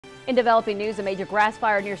In developing news, a major grass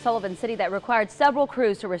fire near Sullivan City that required several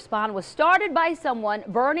crews to respond was started by someone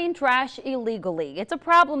burning trash illegally. It's a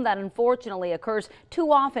problem that unfortunately occurs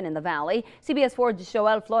too often in the valley. CBS 4's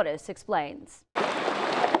Joel Flores explains.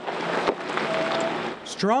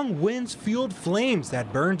 Strong winds fueled flames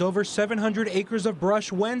that burned over 700 acres of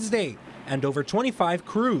brush Wednesday, and over 25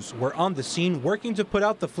 crews were on the scene working to put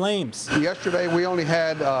out the flames. Yesterday we only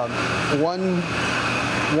had one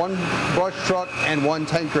brush truck and one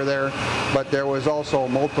tanker there, but there was also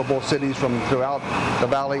multiple cities from throughout the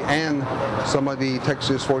valley and some of the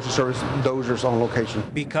Texas Forest Service dozers on location.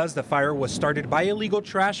 Because the fire was started by illegal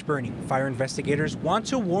trash burning, fire investigators want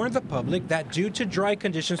to warn the public that due to dry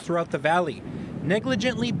conditions throughout the valley,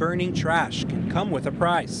 negligently burning trash can come with a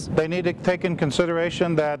price. They need to take in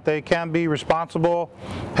consideration that they can be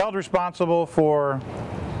held responsible for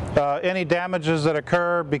any damages that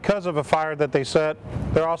occur because of a fire that they set.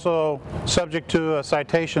 They're also subject to a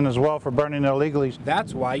citation as well for burning illegally.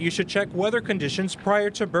 That's why you should check weather conditions prior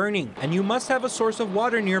to burning, and you must have a source of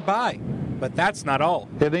water nearby. But that's not all.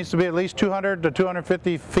 It needs to be at least 200 to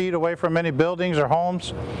 250 feet away from any buildings or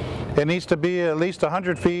homes. It needs to be at least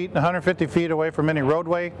 100 feet, 150 feet away from any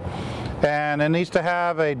roadway. And it needs to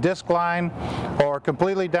have a disc line or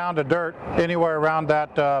completely down to dirt anywhere around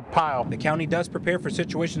that pile. The county does prepare for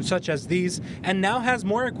situations such as these and now has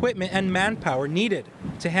more equipment and manpower needed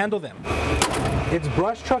to handle them. It's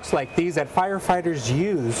brush trucks like these that firefighters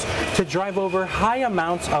use to drive over high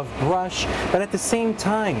amounts of brush, but at the same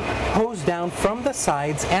time hose down from the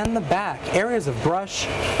sides and the back areas of brush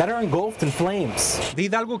that are engulfed in flames. The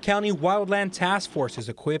Hidalgo County Wildland Task Force is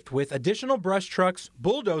equipped with additional brush trucks,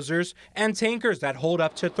 bulldozers, and tankers that hold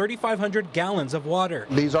up to 3,500 gallons of water.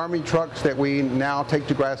 These Army trucks that we now take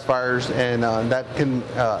to grass fires, and that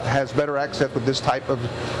has better access with this type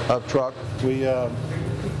of truck.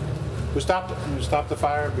 We stopped it. We stopped the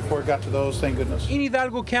fire before it got to those, thank goodness. In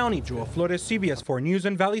Hidalgo County, Joel Flores, CBS 4 News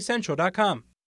and ValleyCentral.com.